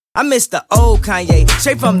I miss the old Kanye,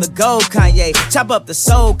 straight from the gold Kanye. Chop up the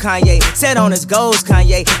soul Kanye, set on his goals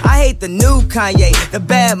Kanye. I hate the new Kanye, the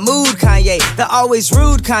bad mood Kanye, the always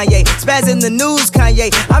rude Kanye, spaz in the news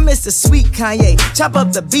Kanye. I miss the sweet Kanye, chop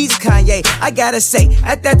up the beats Kanye. I gotta say,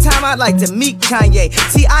 at that time I'd like to meet Kanye.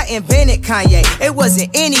 See, I invented Kanye, it wasn't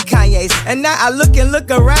any Kanye's. And now I look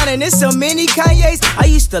around and there's so many Kanye's. I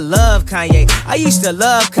used to love Kanye, I used to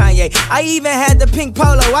love Kanye. I even had the pink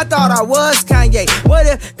polo, I thought I was Kanye. What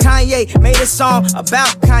if Kanye made a song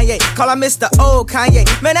about Kanye? Call I miss the old Kanye.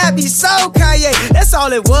 Man, that'd be so Kanye. That's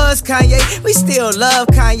all it was, Kanye. We still love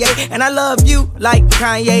Kanye, and I love you like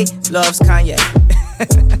Kanye loves Kanye.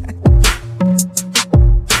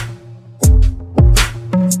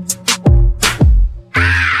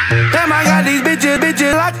 Damn, I got these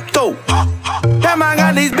bitches locked though. Damn, I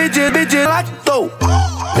got these bitches locked though.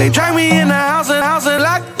 They drag me in the house and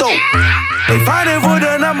locked though. They fighting for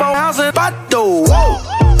the number house and spot though. Whoa.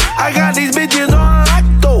 I got these bitches on lock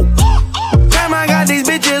though. Damn, I got these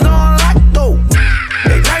bitches on lock though.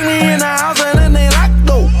 They drag me in the house and then they lock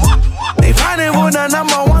though. They fighting for the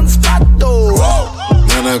number one spot though.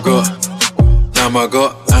 Man, I got,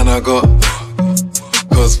 and I got.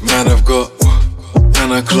 Cause man, I've got,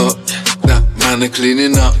 and I clock. That man are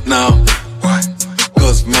cleaning up now.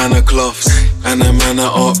 Cause man are cloths, and the man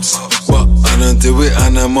are ops. But I don't do it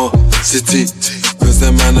animosity. Cause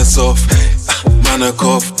the man are soft, man are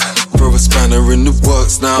cough. Throw a spanner in the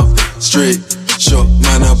works now. Straight shot,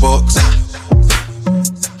 man a box.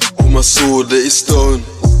 All my sword that is stone.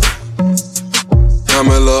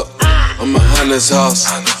 Camelot, I'm at Hannah's house.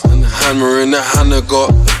 And the hammer in the Hannah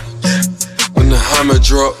got. When the hammer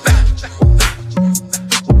drop,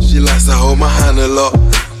 she likes to hold my hand a lot.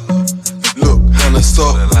 Look, Hannah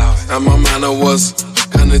stop. And my manner was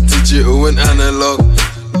kinda digital and analog.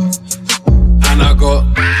 And I got.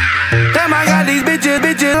 Damn, I got these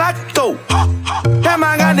bitches locked though. Damn,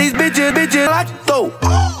 I got these bitches locked though.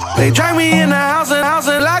 They drag me in the house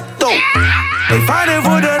and locked though. They fighting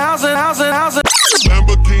for the house and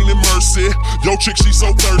Lamborghini Mercy, yo chick she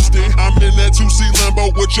so thirsty. I'm in that 2C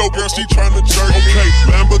Lambo with your girl, she tryna jerk. Okay,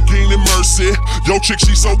 Lamborghini Mercy, yo chick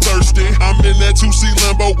she so thirsty. I'm in that 2C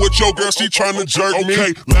Lambo with your girl, she tryna jerk me.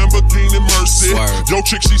 Okay, Lamborghini Mercy, yo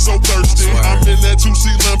chick she so thirsty. I'm in that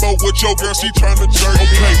 2C Lambo with your girl, she tryna jerk.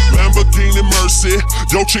 Okay, Lamborghini Mercy,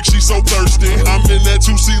 yo chick she so thirsty. I'm in that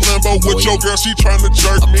 2C Lambo with your girl, she tryna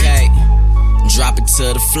jerk me. Okay. Drop it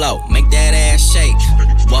to the floor, make that ass shake.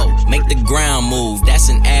 Whoa, make the ground move, that's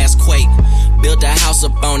an ass quake. Build a house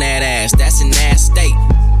up on that ass, that's an ass state.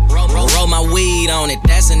 Roll my weed on it,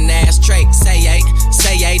 that's an ass trait. Say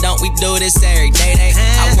yay, don't we do this every day?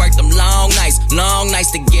 I worked them long nights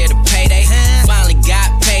to get a payday. Finally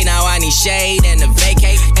got paid, now I need shade and a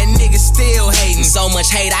vacate. And niggas still hating, so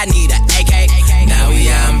much hate, I need an AK. Now we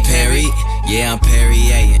out in Perry, yeah, I'm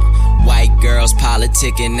Perrier. White girls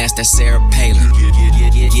politicking, that's that Sarah Palin.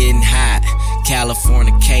 Getting hot,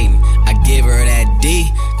 Californicating. I give her that D,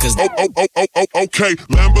 cause okay,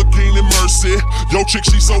 Lamborghini Mercy, yo chick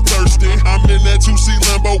she so thirsty. I'm in that 2C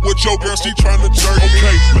Lambo with your girl, she tryna jerk.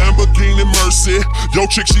 Okay, Lamborghini Mercy, yo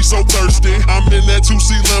chick she so thirsty. I'm in that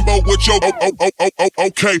 2C Lambo with your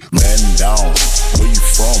okay. Man down, where you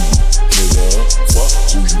from, nigga? Fuck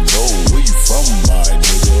who you know, where you from, my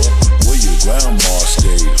nigga? Where your grandma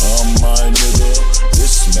stay, my nigga?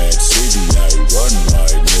 This mad city I run, my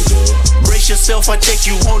nigga. Brace yourself, I take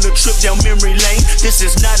you on a trip down memory lane. This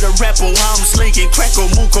is not a rapper, I'm slinging crack or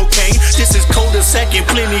moon cocaine. This is cul-de-sac and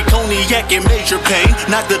plenty cognac and major pain.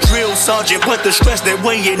 Not the drill sergeant, but the stress that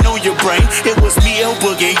weighing on your brain. It was me, El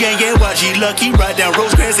Boogie, Yang, YG Lucky. Ride down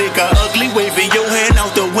Rosecrans, it got ugly. Waving your hand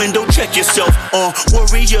out the window, check yourself.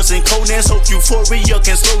 Warriors and Conans, hope euphoria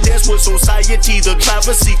can slow dance with society. The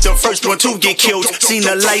driver seat, the first one to get killed. Seen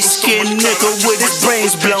a light-skinned nigga with his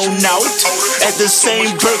brains blown out at the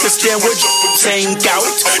same burger stand with same gout.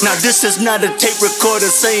 Now this is not a tape recorder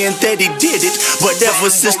saying that he did it, but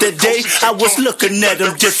ever since that day I was looking at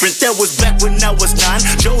him different. That was back when I was 9.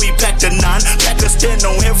 Joey packed a 9. Pack a stand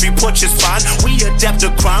on every porch is fine. We adapt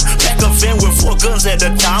to crime. Pack a van with 4 guns at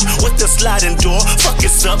a time with the sliding door. Fuck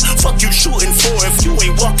it's up. Fuck you shooting for if you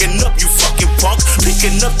ain't walking up, you fucking punk.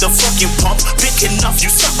 Picking up the fucking pump. Picking off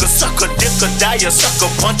you sucker, dick or die, a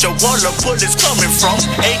sucker bunch of water bullets coming from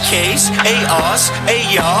AKs, ARs,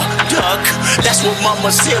 AR, duck. That's what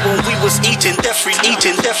mama said when we was eating that free.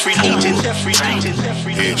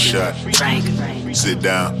 Headshot. Sit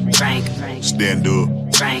down. Stand up.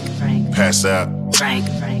 Pass out.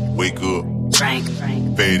 Wake up.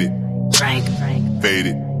 Fade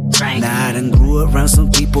it. Nah, I done grew around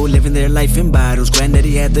some people living their life in bottles.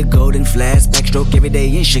 Granddaddy had the golden flask, backstroke every day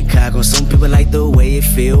in Chicago. Some people like the way it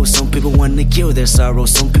feels. Some people wanna kill their sorrow.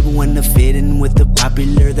 Some people wanna fit in with the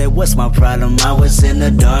popular. That was my problem. I was in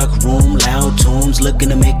a dark room, loud tunes, looking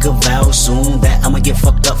to make a vow soon that I'ma get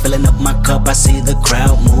fucked up, filling up my cup. I see the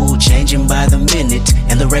crowd mood changing by the minute,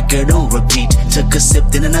 and the record on repeat. Took a sip,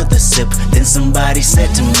 then another sip. Then somebody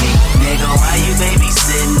said to me, nigga, why you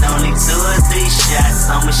babysitting? Only 2 or 3 shots.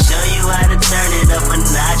 I'ma show you how to turn it up a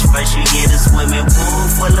notch. First you get a swimming pool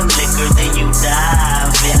full of liquor, then you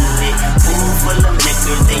dive in it. Pool full of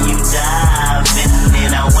liquor, then you dive in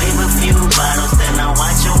it. I wave a few bottles, then I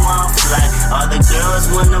watch them all fly. All the girls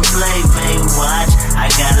wanna play, babe, watch. I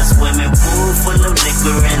got a swimming pool full of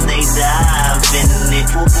liquor and they dive in it.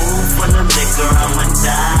 Pool full of liquor, I'ma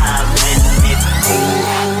dive in it.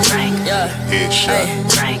 Drink, headshot,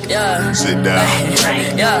 drink, sit down,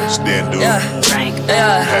 drink, stand up, drink,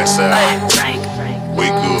 pass out, drink,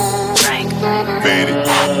 wake up, drink, fade it,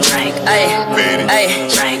 drink, fade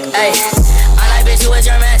it, drink, I like bitch, who is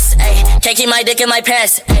your mess, ayy. Can't keep my dick in my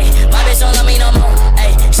pants, ayy. My bitch don't love me no more,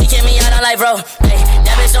 ayy. She kick me out on life, bro, ayy.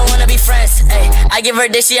 That bitch don't wanna be friends, ayy. I give her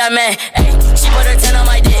dick, she a man, ayy. She put her 10 on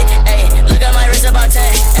my dick, ayy. Look at my wrist about 10,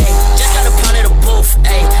 ayy. Just got a pound of the booth,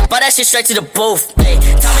 ayy. Bought that shit straight to the booth, ayy.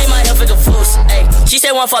 Tell me my health is confused, ayy. She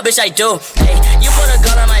said one fuck, bitch, I do, ayy. You put a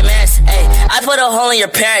gun on my mask, ayy. I put a hole in your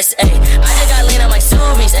parents, ayy. I just got lean on my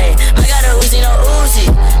Subies, ayy. I got a Uzi, no Uzi.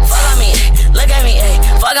 Fuck on me, look at me, ayy.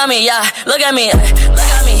 Fuck on me, yeah. Look at me, look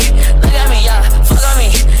at me, look at me, yeah. Fuck on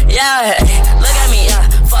me, yeah. Look at me, yeah.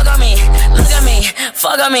 Fuck on me, look at me,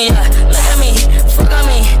 fuck on me, yeah. Look at me, fuck on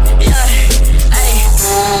me, yeah. Ayy.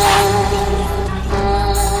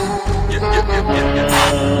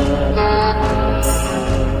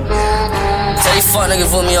 Tell these fuck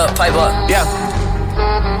niggas put me up, pipe up. Yeah.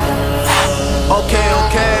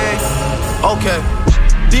 Okay.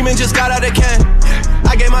 Demon just got out of can.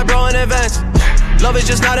 I gave my bro in advance. Love is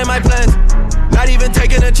just not in my plans. Not even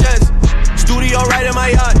taking a chance. Studio right in my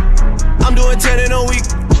yacht. I'm doing 10 in a week.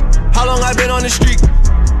 How long I been on the street?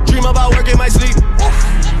 Dream about work in my sleep.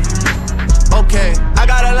 Okay, I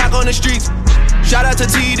got a lock on the streets. Shout out to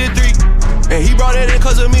T did 3. And he brought it in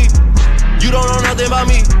cause of me. You don't know nothing about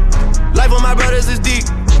me. Life with my brothers is deep.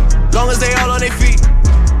 Long as they all on their feet.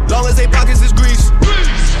 Long as they pockets is grease.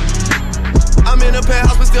 I'm in a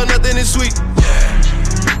penthouse but still nothing is sweet.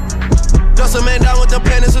 Dust a man down with the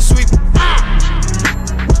pen, it's a sweep.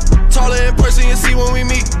 Taller in person, you see when we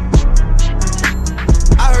meet.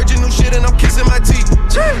 I heard your new shit and I'm kissing my teeth.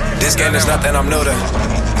 This game is nothing I'm new to.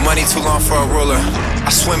 Money too long for a ruler. I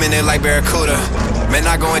swim in it like Barracuda. Man,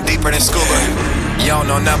 not going deeper than scuba. You don't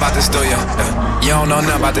know nothing about this, do ya? You don't know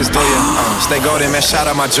nothing about this, do ya? Stay golden, man, shout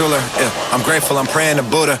out my jeweler. I'm grateful, I'm praying to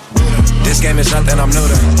Buddha. This game is nothing I'm new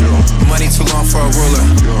to. Money too long for a ruler.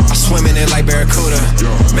 I swim in it like Barracuda.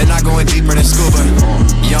 Man, not going deeper than scuba.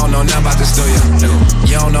 You don't know nothing about this, do ya?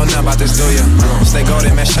 You don't know nothing about this, do ya? Stay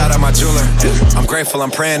golden, man, shout out my jeweler. I'm grateful,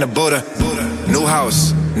 I'm praying to Buddha. New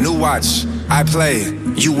house, new watch. I play,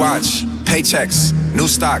 you watch. Paychecks, new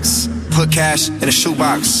stocks. Put cash in a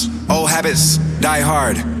shoebox. Old habits, die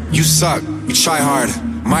hard. You suck, you try hard.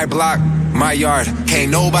 My block, my yard.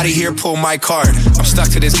 Can't nobody here pull my card. I'm stuck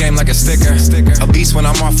to this game like a sticker. A beast when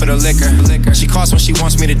I'm off for the liquor. She calls when she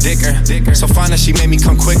wants me to dick her. So fine that she made me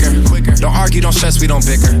come quicker. Don't argue, don't stress, we don't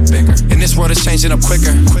bicker. In this world it's changing up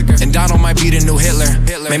quicker. And Donald might be the new Hitler.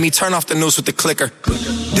 Made me turn off the news with the clicker.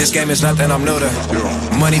 This game is nothing I'm new to.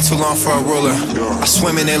 Money too long for a ruler. I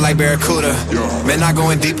swim in it like Barracuda. Man, not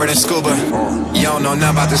going deeper than scuba. You don't know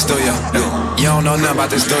nothing about this, do ya? You don't know nothing about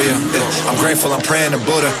this, do ya? I'm grateful, I'm praying to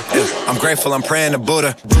Buddha. I'm grateful, I'm praying to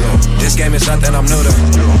Buddha. This game is nothing I'm new to.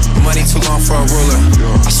 Money too long for a ruler.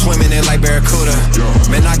 I swim in it like Barracuda.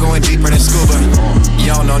 Man, not going deeper than scuba.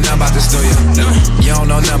 You don't know nothing about this, do ya? You don't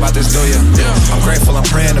know nothing about this, do ya? I'm grateful, I'm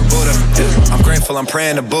praying to Buddha. I'm grateful, I'm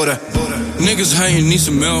praying to Buddha. Niggas hating, need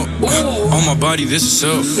some milk. On my body, this is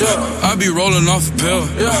silk. I be rolling off a pill.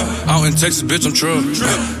 Out in Texas, bitch, I'm true.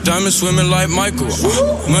 Diamond swimming like Michael.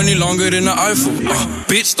 Money longer than the Eiffel.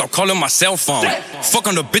 Bitch, stop calling my cell phone. Fuck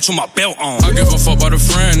on the bitch with my belt on. I give a fuck about a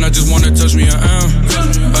friend, I just wanna touch me and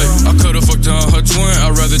I could've fucked her twin,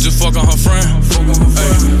 I'd rather just fuck on her friend.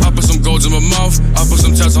 I put some golds in my mouth, I put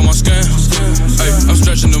some tats on my skin. I'm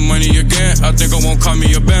stretching the money again, I think I won't call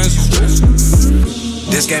me a Benz.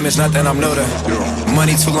 This game is nothing I'm new to.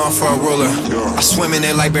 Money too long for a ruler. I swim in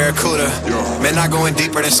it like Barracuda. Man, not going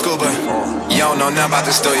deeper than scuba. You don't know nothing about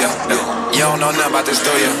this, do ya? You don't know nothing about this,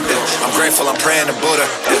 do ya? I'm grateful, I'm praying to Buddha.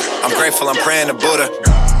 I'm grateful, I'm praying to Buddha.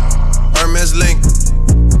 Hermes link,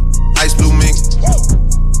 ice blue mink.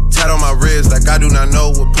 Tat on my wrist like I do not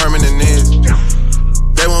know what permanent is.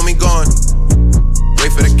 They want me gone,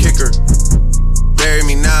 wait for the kicker. Bury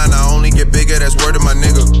me now and I only get bigger, that's word of my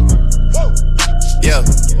nigga. Yeah,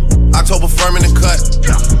 October firm in the cut.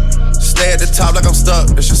 Stay at the top like I'm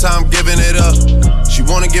stuck, that's just how I'm giving it up. She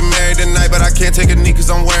wanna get married tonight, but I can't take a knee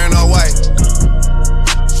cause I'm wearing all white.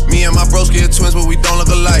 Me and my broski are twins, but we don't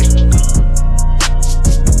look alike.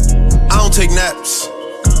 I don't take naps.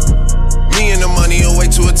 Me and the money are way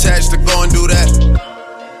too attached to go and do that.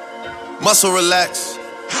 Muscle relax.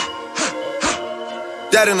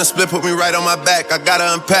 That in the split put me right on my back. I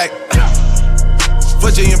gotta unpack.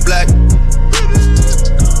 Virginia Black.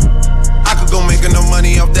 I could go make enough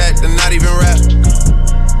money off that and not even rap.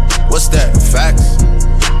 What's that? Facts.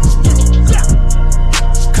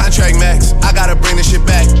 Contract max. I gotta bring this shit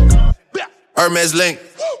back. Hermes link.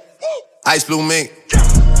 Ice blue mink.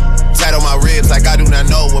 Tat on my ribs like I do not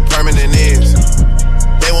know what permanent is.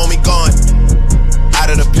 They want me gone. Out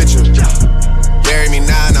of the picture. Bury me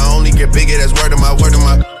now and I only get bigger, that's word of my.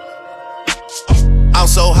 I'm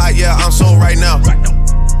so hot, yeah, I'm so right now.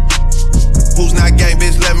 Who's not gang,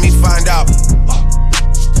 bitch, let me find out.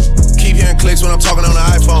 Keep hearing clicks when I'm talking on the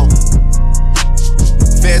iPhone.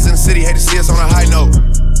 Feds in the city, hate to see us on a high note.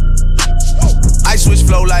 I switch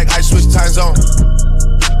flow like I switch time zone.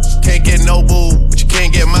 Can't get no boo, but you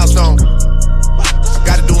can't get milestone. I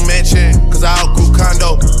gotta do mansion, cause I outgrew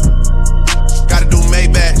condo. Gotta do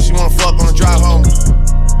Maybach, she wanna fuck on the drive home.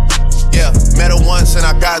 Yeah, met her once and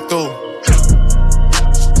I got through.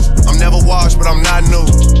 I'm never washed, but I'm not new.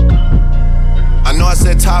 I know I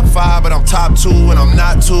said top 5, but I'm top 2, and I'm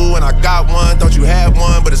not 2, and I got one. Thought you had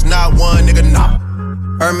one, but it's not one, nigga, nah.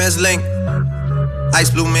 Hermes link,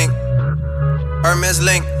 ice blue mink. Hermes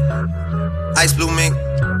link, ice blue mink.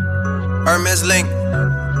 Hermes link,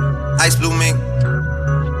 ice blue mink.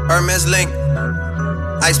 Hermes link.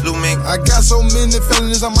 Ice blue mink. I got so many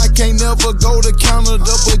felonies, I might can't never go to Canada.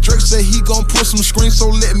 But Drake said he gon' put some screens,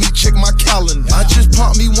 so let me check my calendar. I just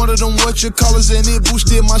popped me one of them whatchamacallits and it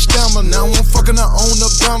boosted my stamina. Now I'm fucking I own the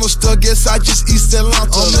Bannister, guess I just East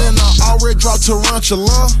Atlanta. Man, I already dropped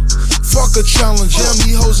Tarantula. Fuck a challenge, damn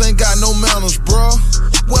these hoes ain't got no manners, bruh.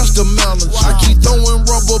 What's the manners? I keep throwing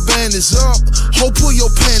rubber bandits up. Ho, pull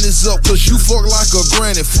your panties up, cause you fuck like a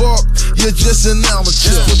granny. Fuck, you're just an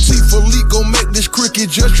amateur. Petite Philippe gon' make this cricket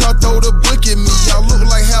just try throw the book at me. I look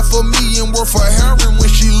like $500,000 worth of heroin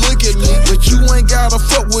when she look at me. But you ain't gotta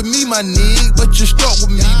fuck with me, my nigga. But you stuck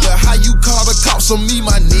with me. But how you call the cops on me,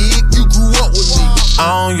 my nigga? You grew up with me.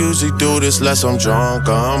 I don't usually do this unless I'm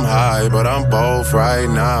drunk or I'm high, but I'm both right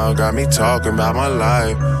now. Got me talking about my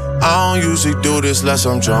life. I don't usually do this unless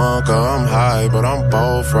I'm drunk or I'm high, but I'm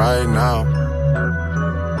both right now.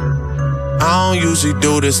 I don't usually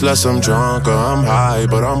do this unless I'm drunk or I'm high,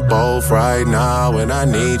 but I'm both right now and I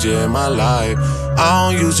need you in my life. I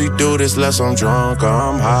don't usually do this unless I'm drunk or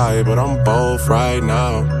I'm high, but I'm both right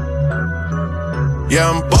now. Yeah,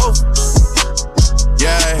 I'm both.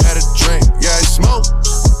 Yeah, I had a drink, yeah, I smoke.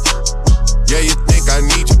 Yeah, you think I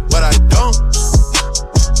need you, but I don't.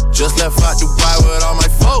 Just left out Dubai with all my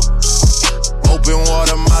folk. Open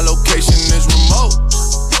water, my location is remote.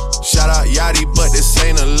 Shout out Yachty, but this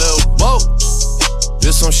ain't a little boat.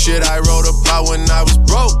 This some shit I wrote about when I was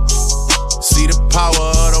broke. See, the power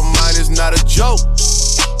of the mind is not a joke.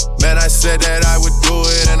 Man, I said that I would do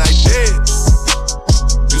it and I did.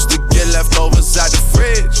 Used to get leftovers out the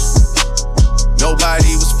fridge.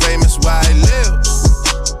 Nobody was famous where I lived,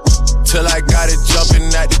 till I got it jumping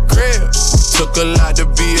at the crib. Took a lot to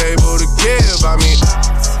be able to give, I mean.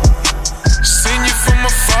 Seen you from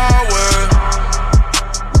afar,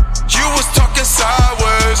 you was talking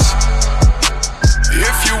sideways.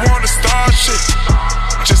 If you wanna start shit,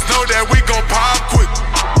 just know that we gon' pop quick.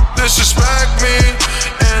 Disrespect me,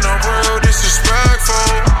 and I'm real disrespectful.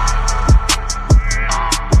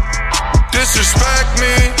 Disrespect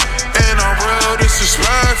me, and I'm real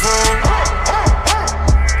disrespectful.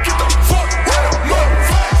 Get the fuck out of my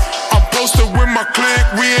face. I'm posted with my clique,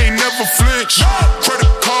 we ain't never flinch. Credit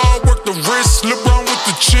card, work the wrist, LeBron with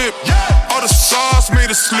the chip. All the sauce made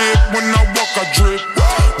a slip, when I walk I drip.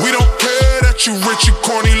 We don't care that you rich, you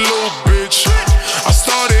corny little bitch. I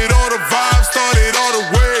started all the vibes, started all the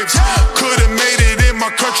waves. Could've made it in my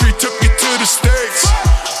country, took me to the States.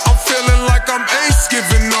 I'm feeling like I'm Ace,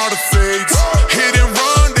 giving all the fades. Hit and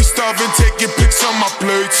run, they starving, taking pics on my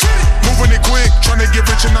plates. Moving it quick, trying to get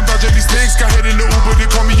rich and I'm dodging these things. Got hit in the Uber, they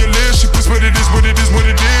call me a list. She pissed, but it is what it is, what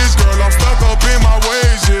it is. Girl, I'm stuck up in my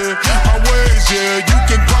ways, yeah. My ways, yeah. You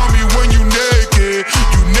can call me when you naked.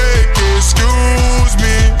 You naked, excuse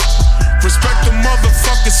me. Respect the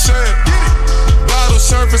motherfucking set. Bottle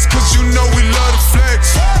service, cause you know we love to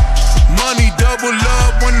flex. double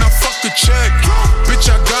up when I fuck a check. Bitch,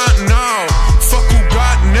 I got now. Fuck who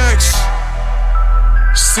got next.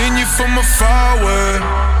 Seen you from afar away.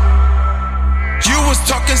 You was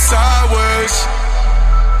talking sideways.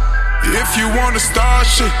 If you wanna start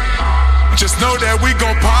shit, just know that we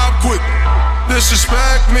gon' pop quick.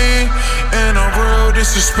 Disrespect me, and I'm real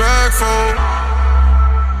disrespectful.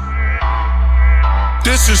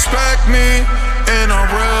 Disrespect me, and I'm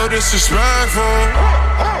real disrespectful.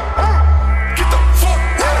 Get the fuck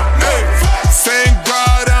out of me. Thank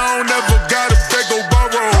God I don't ever gotta beg or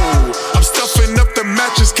borrow. I'm stuffing up the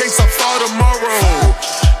mattress case I fall tomorrow.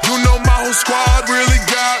 You know my whole squad really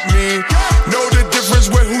got me. Know the difference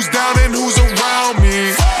with who's down and who's around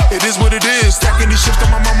me. It is what it is. Stacking these shifts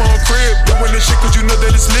on my mama on crib. Doing this shit cause you know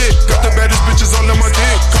that it's lit. Got the baddest bitches all on my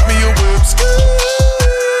dick. Cut me a whip.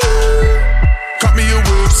 Cut me a whip.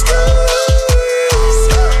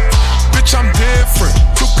 Bitch, I'm different.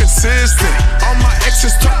 Too consistent. All my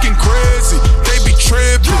exes talking crazy. They be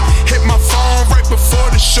tripping. Hit my phone right before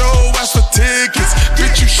the show. Ask for tickets.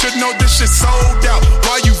 Bitch, you should know this shit sold out.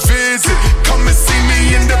 Why you visit? Come and see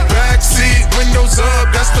me in the backseat. Windows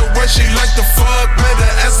up. That's the way she like to fuck. Met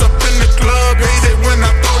her ass up in the club. Hate it when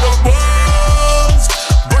I throw the balls.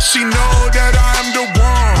 But she know that I am the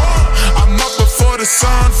one. I'm up before the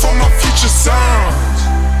sun for my future sons.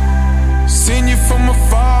 Seen you from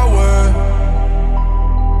afar away.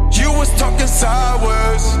 You was talking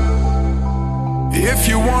sideways. If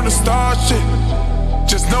you wanna start shit,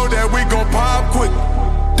 just know that we gon' pop quick.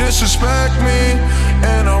 Disrespect me,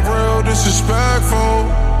 and I'm real disrespectful.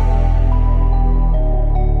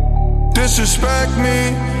 Disrespect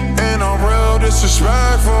me, and I'm real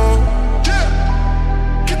disrespectful. Yeah.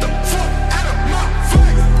 Get the fuck out of my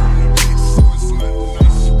face.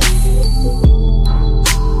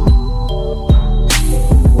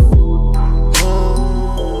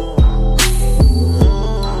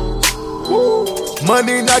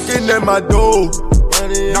 Money knocking at my door.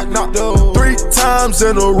 Knock, knock, 3 times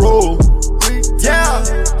in a row.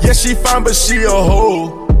 Yeah, she fine, but she a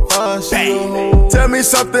hoe. Tell me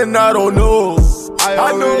something I don't know.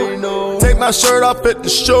 I know. Take my shirt off at the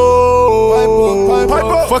show.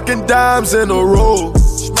 Fucking dimes in a row.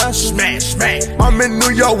 Smash. I'm in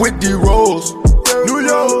New York with the rolls. New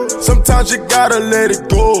York. Sometimes you gotta let it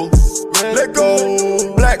go. Let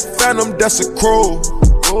go. Black Phantom, that's a crow.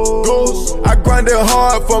 I grind it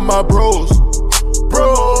hard for my bros.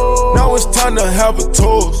 Bro, now it's time to have a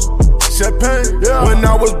toast. Champagne, yeah. When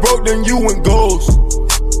I was broke, then you went ghost.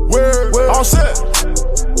 Where? All set.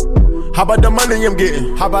 How about the money I'm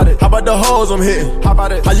getting? How about it? How about the hoes I'm hitting? How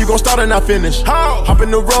about it? How you gon' start and not finish? How? Hop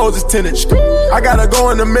in the roads, it's tennis. I gotta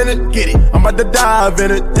go in a minute. Get it. I'm about to dive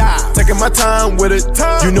in it. Taking my time with it.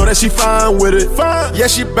 You know that she fine with it. Fine. Yeah,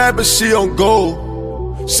 she bad, but she on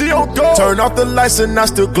gold. She on go. Turn off the lights and I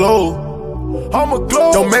still glow. I'ma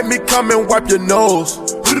glow. Don't make me come and wipe your nose.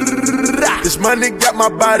 This money got my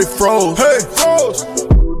body froze. Hey, froze.